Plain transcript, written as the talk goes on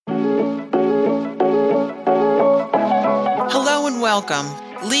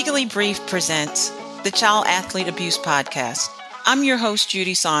welcome. Legally Brief presents the Child Athlete Abuse Podcast. I'm your host,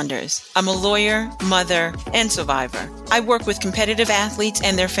 Judy Saunders. I'm a lawyer, mother, and survivor. I work with competitive athletes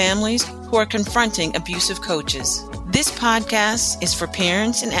and their families who are confronting abusive coaches. This podcast is for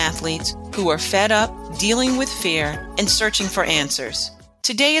parents and athletes who are fed up, dealing with fear, and searching for answers.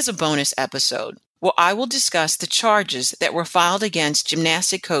 Today is a bonus episode where I will discuss the charges that were filed against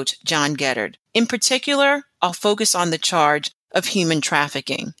gymnastic coach John Geddert. In particular, I'll focus on the charge of human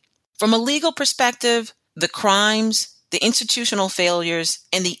trafficking. From a legal perspective, the crimes, the institutional failures,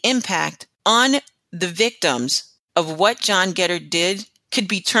 and the impact on the victims of what John Geddert did could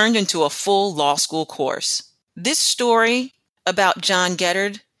be turned into a full law school course. This story about John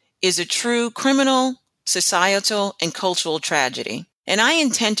Geddert is a true criminal, societal, and cultural tragedy. And I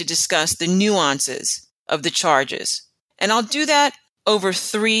intend to discuss the nuances of the charges. And I'll do that over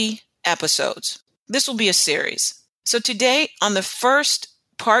 3 episodes. This will be a series. So today, on the first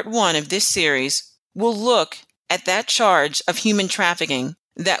part 1 of this series, we'll look at that charge of human trafficking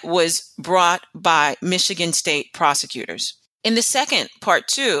that was brought by Michigan State prosecutors. In the second, part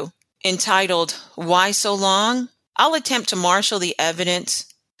 2, entitled Why So Long?, I'll attempt to marshal the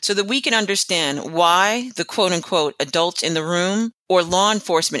evidence so that we can understand why the quote-unquote adults in the room or law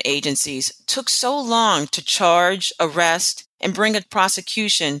enforcement agencies took so long to charge, arrest, and bring a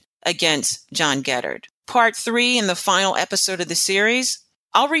prosecution against John Geddert. Part 3, in the final episode of the series,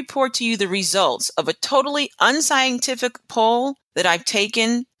 I'll report to you the results of a totally unscientific poll that I've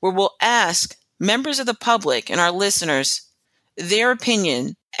taken where we'll ask members of the public and our listeners their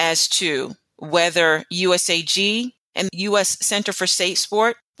opinion as to whether USAG and U.S. Center for Safe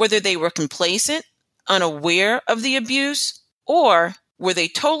Sport, whether they were complacent, unaware of the abuse, or were they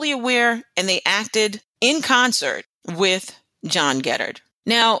totally aware and they acted in concert with John Geddert.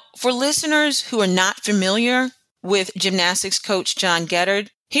 Now, for listeners who are not familiar with gymnastics coach John Geddert,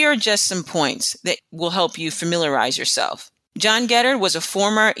 here are just some points that will help you familiarize yourself. John Geddert was a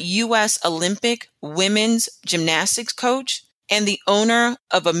former U.S. Olympic women's gymnastics coach and the owner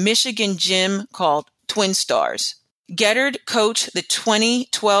of a Michigan gym called Twin Stars. Geddert coached the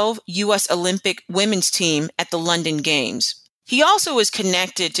 2012 U.S. Olympic women's team at the London Games. He also is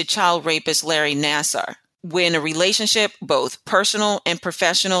connected to child rapist Larry Nassar, in a relationship, both personal and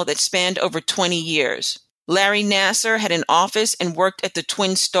professional, that spanned over 20 years. Larry Nassar had an office and worked at the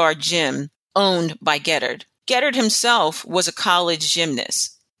Twin Star Gym, owned by Geddert. Geddert himself was a college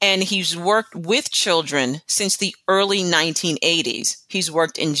gymnast, and he's worked with children since the early 1980s. He's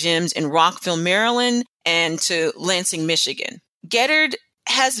worked in gyms in Rockville, Maryland, and to Lansing, Michigan. Geddert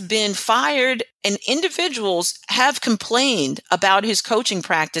has been fired, and individuals have complained about his coaching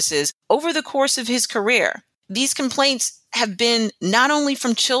practices over the course of his career. These complaints have been not only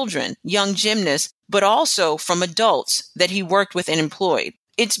from children, young gymnasts, but also from adults that he worked with and employed.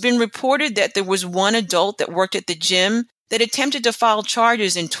 It's been reported that there was one adult that worked at the gym that attempted to file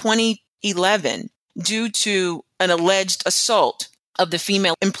charges in 2011 due to an alleged assault of the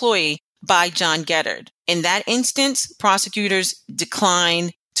female employee by John Geddert. In that instance, prosecutors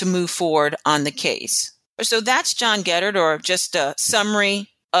declined to move forward on the case. So that's John Geddert, or just a summary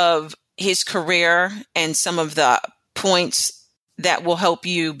of his career and some of the points that will help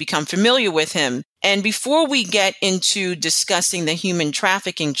you become familiar with him. And before we get into discussing the human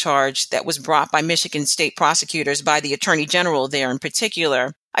trafficking charge that was brought by Michigan State prosecutors, by the Attorney General there in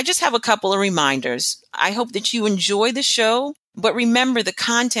particular, I just have a couple of reminders. I hope that you enjoy the show, but remember the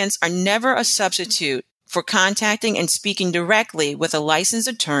contents are never a substitute for contacting and speaking directly with a licensed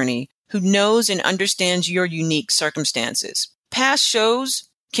attorney who knows and understands your unique circumstances. Past shows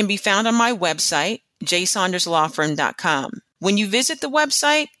can be found on my website, jsaunderslawfirm.com. When you visit the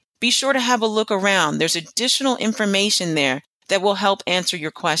website, be sure to have a look around. There's additional information there that will help answer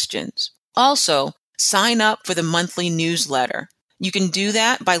your questions. Also, sign up for the monthly newsletter. You can do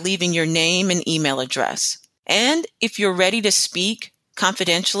that by leaving your name and email address. And if you're ready to speak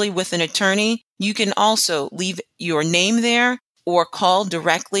confidentially with an attorney, you can also leave your name there or call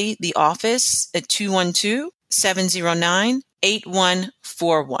directly the office at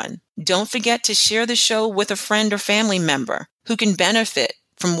 212-709-8141. Don't forget to share the show with a friend or family member who can benefit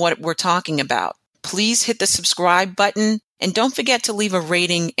from what we're talking about. Please hit the subscribe button and don't forget to leave a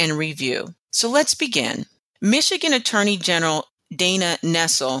rating and review. So let's begin. Michigan Attorney General Dana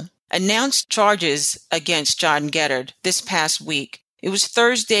Nessel announced charges against John Geddert this past week. It was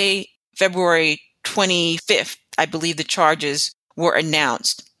Thursday, February 25th, I believe the charges were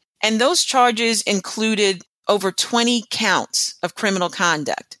announced. And those charges included over 20 counts of criminal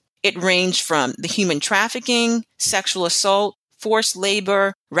conduct. It ranged from the human trafficking, sexual assault, forced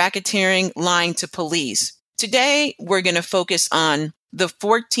labor, racketeering, lying to police. Today, we're going to focus on the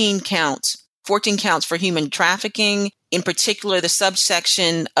 14 counts for human trafficking, in particular, the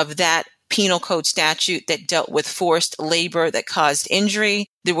subsection of that penal code statute that dealt with forced labor that caused injury.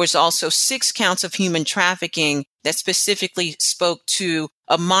 There was also 6 counts of human trafficking that specifically spoke to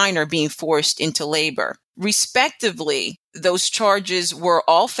a minor being forced into labor. Respectively, those charges were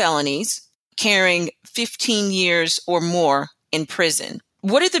all felonies, carrying 15 years or more in prison.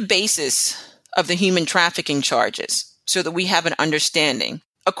 What are the basis of the human trafficking charges so that we have an understanding?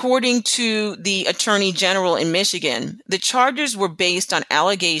 According to the Attorney General in Michigan, the charges were based on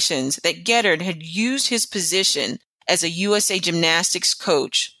allegations that Geddert had used his position as a USA Gymnastics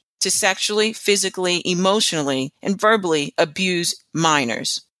coach to sexually, physically, emotionally, and verbally abuse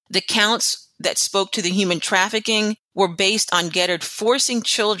minors. The counts that spoke to the human trafficking were based on Geddert forcing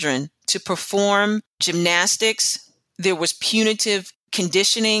children to perform gymnastics. There was punitive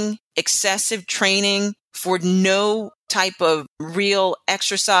conditioning, excessive training for no type of real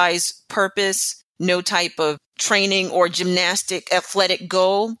exercise purpose, no type of training or gymnastic athletic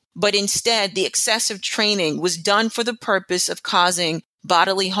goal, but instead the excessive training was done for the purpose of causing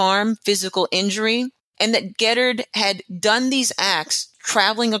bodily harm, physical injury, and that Geddert had done these acts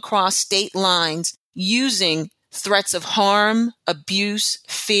traveling across state lines using threats of harm, abuse,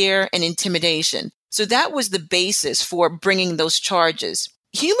 fear, and intimidation. So that was the basis for bringing those charges.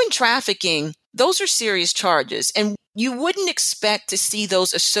 Human trafficking, those are serious charges, and you wouldn't expect to see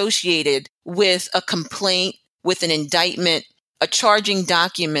those associated with a complaint, with an indictment, a charging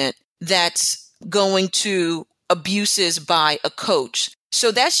document that's going to abuses by a coach.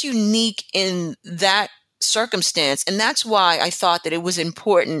 So that's unique in that circumstance, and that's why I thought that it was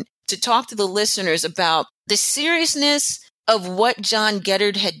important to talk to the listeners about the seriousness of what John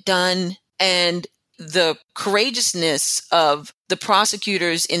Geddert had done and the courageousness of the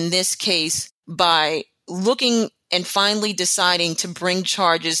prosecutors in this case by looking and finally deciding to bring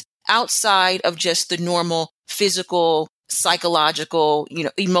charges outside of just the normal physical, psychological,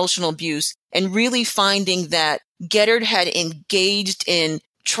 emotional abuse, and really finding that Geddert had engaged in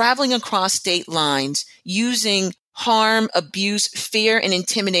traveling across state lines using harm, abuse, fear, and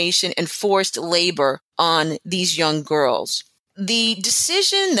intimidation and forced labor on these young girls. The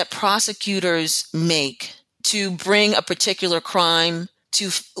decision that prosecutors make to bring a particular crime,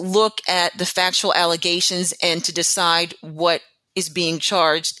 to look at the factual allegations and to decide what is being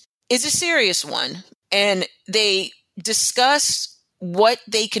charged is a serious one. And they discuss what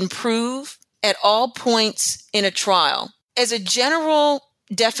they can prove at all points in a trial. As a general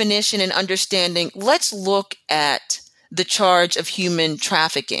definition and understanding, let's look at the charge of human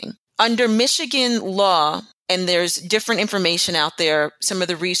trafficking. Under Michigan law, and there's different information out there, some of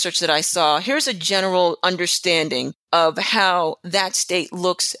the research that I saw, here's a general understanding of how that state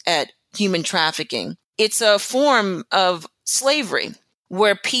looks at human trafficking. It's a form of slavery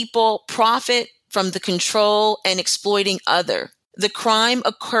where people profit from the control and exploiting other. The crime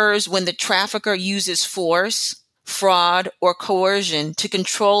occurs when the trafficker uses force, fraud, or coercion to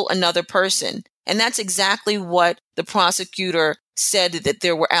control another person. And that's exactly what the prosecutor said that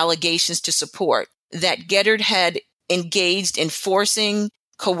there were allegations to support, that Geddert had engaged in forcing,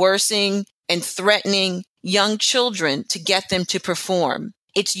 coercing, and threatening young children to get them to perform.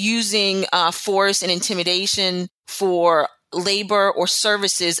 It's using force and intimidation for labor or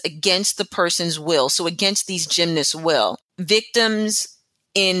services against the person's will, so against these gymnasts' will. Victims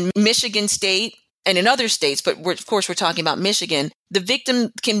in Michigan State and in other states, but of course we're talking about Michigan, the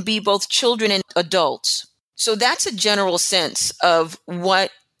victim can be both children and adults. So that's a general sense of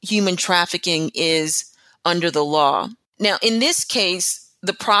what human trafficking is under the law. Now, in this case,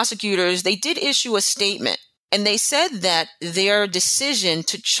 the prosecutors, they did issue a statement, and they said that their decision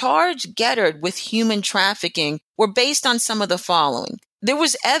to charge Geddert with human trafficking were based on some of the following. There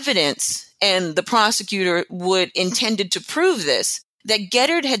was evidence, and the prosecutor intended to prove this, that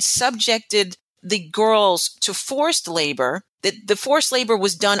Geddert had subjected the girls to forced labor, that the forced labor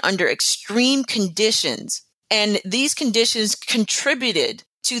was done under extreme conditions. And these conditions contributed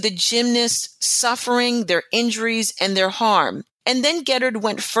to the gymnasts suffering their injuries and their harm. And then Geddert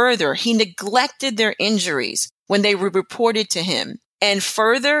went further. He neglected their injuries when they were reported to him. And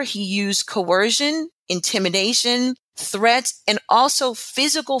further, he used coercion, intimidation, threats, and also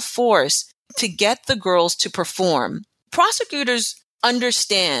physical force to get the girls to perform. Prosecutors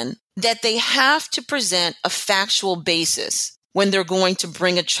understand that they have to present a factual basis when they're going to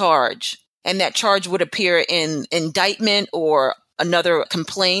bring a charge. And that charge would appear in indictment or another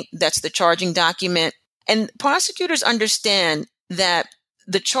complaint. That's the charging document. And prosecutors understand that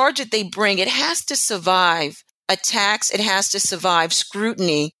the charge that they bring, it has to survive attacks. It has to survive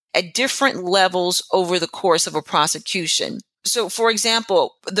scrutiny at different levels over the course of a prosecution. So, for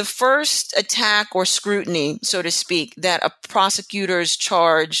example, the first attack or scrutiny, so to speak, that a prosecutor's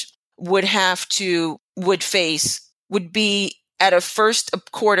charge would face would be at a first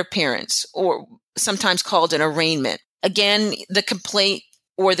court appearance, or sometimes called an arraignment. Again, the complaint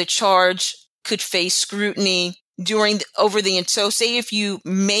or the charge could face scrutiny so say if you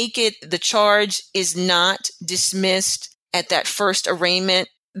make it, the charge is not dismissed at that first arraignment.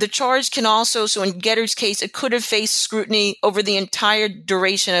 The charge can also, so in Geddert's case, it could have faced scrutiny over the entire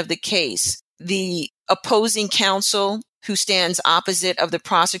duration of the case. The opposing counsel who stands opposite of the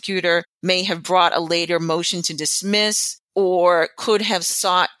prosecutor may have brought a later motion to dismiss or could have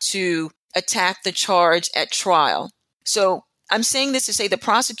sought to attack the charge at trial. So I'm saying this to say the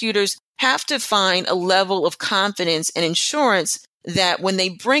prosecutors have to find a level of confidence and insurance that when they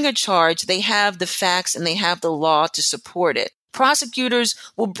bring a charge, they have the facts and they have the law to support it. Prosecutors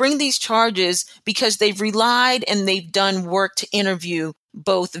will bring these charges because they've relied and they've done work to interview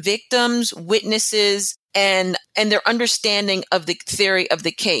both victims, witnesses, and their understanding of the theory of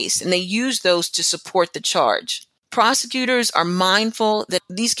the case. And they use those to support the charge. Prosecutors are mindful that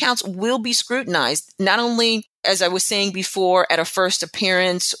these counts will be scrutinized, not only, as I was saying before, at a first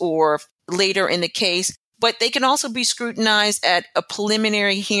appearance or later in the case, but they can also be scrutinized at a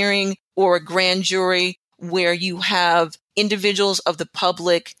preliminary hearing or a grand jury where you have individuals of the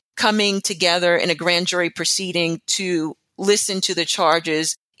public coming together in a grand jury proceeding to listen to the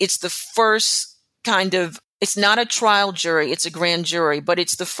charges. It's the first it's not a trial jury, it's a grand jury, but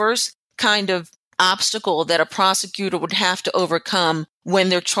it's the first kind of obstacle that a prosecutor would have to overcome when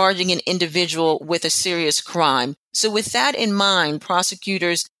they're charging an individual with a serious crime. So with that in mind,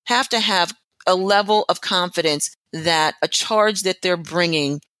 prosecutors have to have a level of confidence that a charge that they're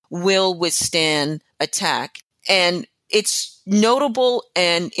bringing will withstand attack. And it's notable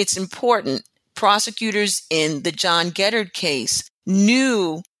and it's important. Prosecutors in the John Geddert case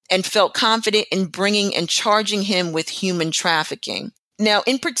knew and felt confident in bringing and charging him with human trafficking. Now,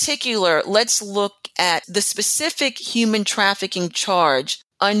 in particular, let's look at the specific human trafficking charge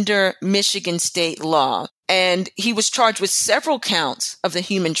under Michigan state law. And he was charged with several counts of the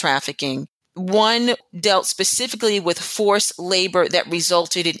human trafficking. One dealt specifically with forced labor that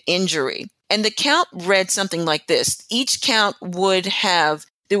resulted in injury. And the count read something like this. Each count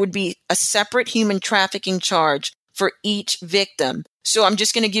there would be a separate human trafficking charge for each victim. So I'm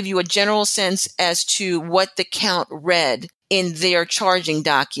just going to give you a general sense as to what the count read in their charging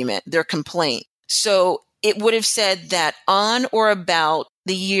document, their complaint. So it would have said that on or about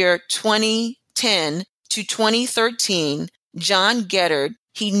the year 2010 to 2013, John Geddert,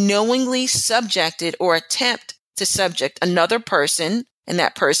 he knowingly subjected or attempt to subject another person, and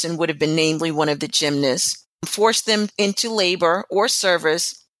that person would have been namely one of the gymnasts, forced them into labor or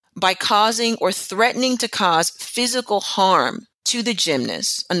service by causing or threatening to cause physical harm to the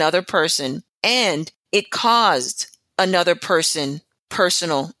gymnast, another person, and it caused another person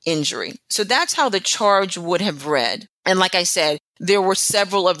personal injury. So that's how the charge would have read. And like I said, there were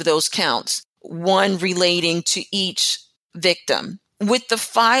several of those counts, one relating to each victim. With the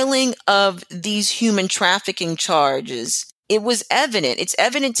filing of these human trafficking charges, it's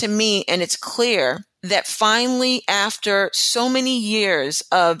evident to me, and it's clear that finally, after so many years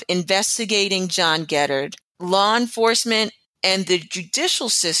of investigating John Geddert, law enforcement and the judicial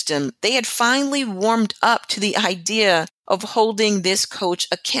system, they had finally warmed up to the idea of holding this coach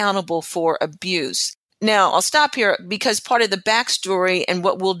accountable for abuse. Now, I'll stop here because part of the backstory and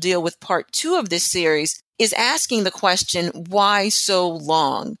what we'll deal with part 2 of this series is asking the question, why so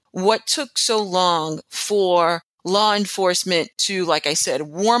long? What took so long for law enforcement to, like I said,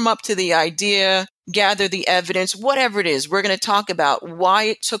 warm up to the idea, gather the evidence, whatever it is? We're going to talk about why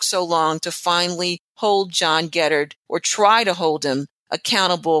it took so long to finally hold John Geddert or try to hold him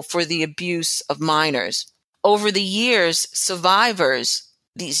accountable for the abuse of minors. Over the years, survivors,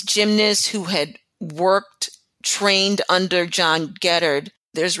 these gymnasts who had trained under John Geddert,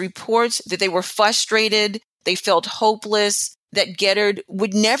 there's reports that they were frustrated, they felt hopeless, that Geddert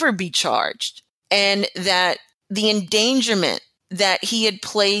would never be charged, and that the endangerment that he had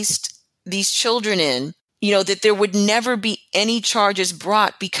placed these children in, that there would never be any charges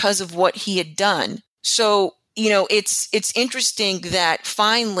brought because of what he had done. So, it's interesting that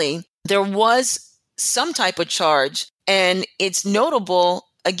finally there was some type of charge, and it's notable,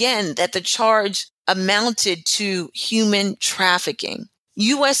 again, that the charge amounted to human trafficking.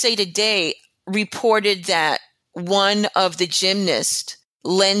 USA Today reported that one of the gymnasts,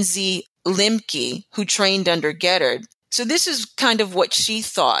 Lindsay Limke, who trained under Geddert, so this is kind of what she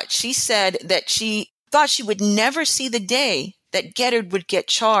thought. She said that she thought she would never see the day that Geddert would get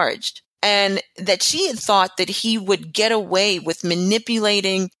charged, and that she had thought that he would get away with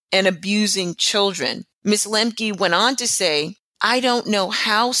manipulating and abusing children. Ms. Lemke went on to say, "I don't know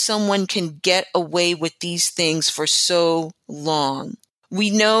how someone can get away with these things for so long." We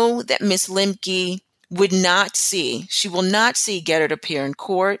know that Ms. Lemke she will not see Geddert appear in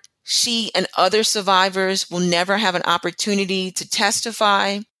court. She and other survivors will never have an opportunity to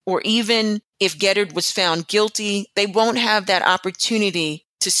testify, or even if Geddert was found guilty, they won't have that opportunity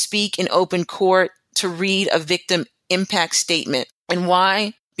to speak in open court, to read a victim impact statement. And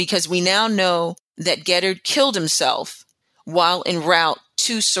why? Because we now know that Geddert killed himself while en route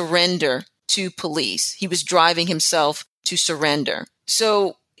to surrender to police. He was driving himself to surrender.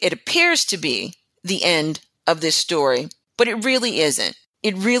 So it appears to be the end of this story, but it really isn't.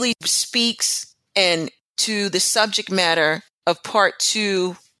 It really speaks to the subject matter of part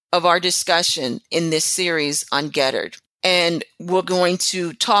 2 of our discussion in this series on Geddert. And we're going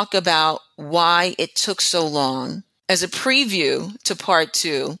to talk about why it took so long. As a preview to part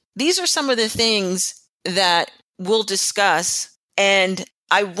 2, these are some of the things that we'll discuss, and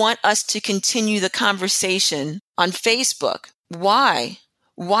I want us to continue the conversation on Facebook. Why?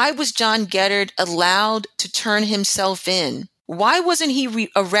 Why was John Geddert allowed to turn himself in? Why wasn't he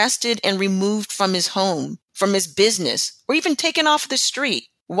arrested and removed from his home, from his business, or even taken off the street?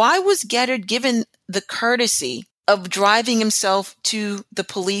 Why was Geddert given the courtesy of driving himself to the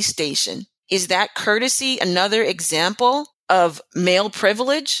police station? Is that courtesy another example of male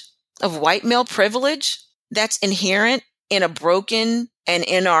privilege, of white male privilege that's inherent in a broken and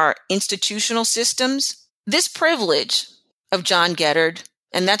in our institutional systems? This privilege of John Geddert,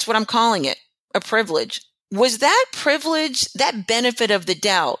 and that's what I'm calling it, a privilege. Was that privilege, that benefit of the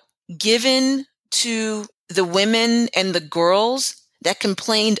doubt, given to the women and the girls that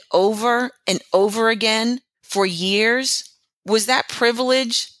complained over and over again for years? Was that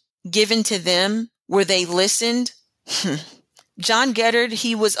privilege given to them? Were they listened? John Geddert,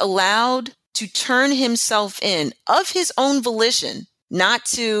 he was allowed to turn himself in of his own volition, not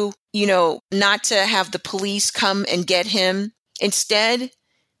to have the police come and get him. Instead,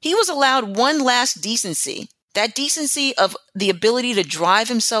 he was allowed one last decency, that decency of the ability to drive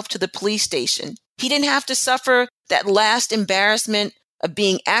himself to the police station. He didn't have to suffer that last embarrassment of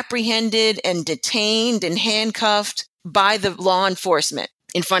being apprehended and detained and handcuffed by the law enforcement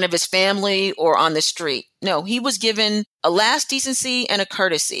in front of his family or on the street. No, he was given a last decency and a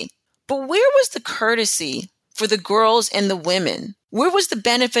courtesy. But where was the courtesy for the girls and the women? Where was the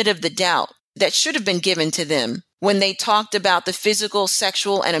benefit of the doubt that should have been given to them when they talked about the physical,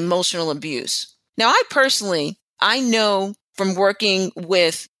 sexual, and emotional abuse? Now, I know from working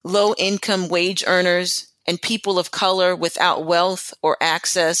with low-income wage earners and people of color without wealth or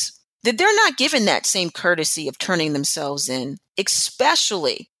access that they're not given that same courtesy of turning themselves in,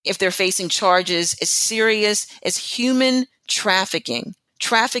 especially if they're facing charges as serious as human trafficking,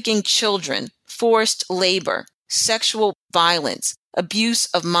 trafficking children, forced labor, sexual violence, abuse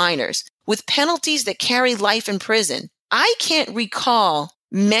of minors, with penalties that carry life in prison. I can't recall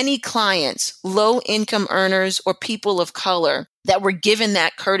many clients, low-income earners or people of color, that were given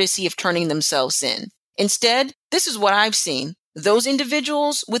that courtesy of turning themselves in. Instead, this is what I've seen. Those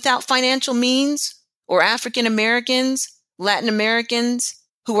individuals without financial means, or African Americans, Latin Americans,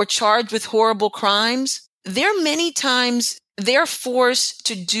 who are charged with horrible crimes, many times they're forced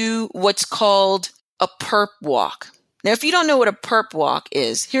to do what's called a perp walk. Now, if you don't know what a perp walk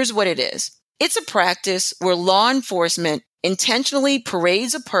is, here's what it is. It's a practice where law enforcement intentionally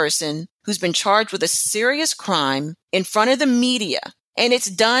parades a person who's been charged with a serious crime in front of the media, and it's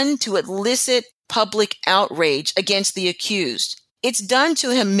done to elicit public outrage against the accused. It's done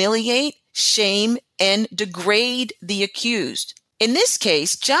to humiliate, shame, and degrade the accused. In this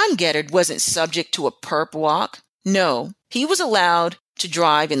case, John Geddert wasn't subject to a perp walk. No, he was allowed to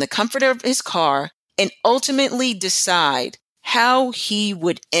drive in the comfort of his car and ultimately decide how he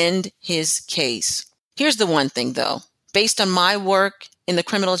would end his case. Here's the one thing, though. Based on my work in the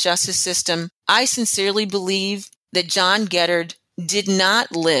criminal justice system, I sincerely believe that John Geddert did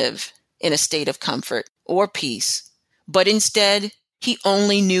not live in a state of comfort or peace, but instead, he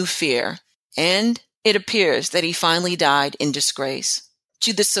only knew fear. And it appears that he finally died in disgrace.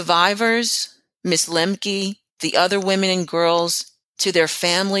 To the survivors, Miss Lemke, the other women and girls, to their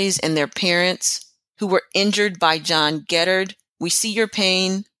families and their parents who were injured by John Geddert, we see your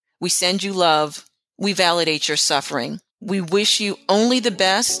pain, we send you love, we validate your suffering. We wish you only the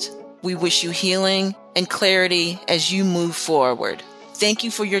best. We wish you healing and clarity as you move forward. Thank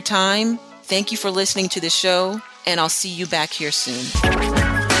you for your time. Thank you for listening to the show, and I'll see you back here soon.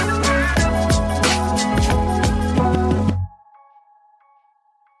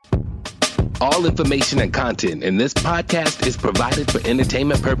 All information and content in this podcast is provided for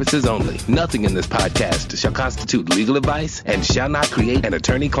entertainment purposes only. Nothing in this podcast shall constitute legal advice and shall not create an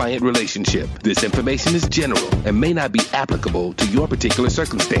attorney-client relationship. This information is general and may not be applicable to your particular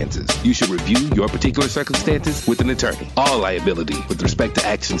circumstances. You should review your particular circumstances with an attorney. All liability with respect to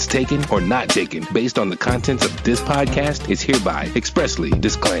actions taken or not taken based on the contents of this podcast is hereby expressly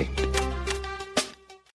disclaimed.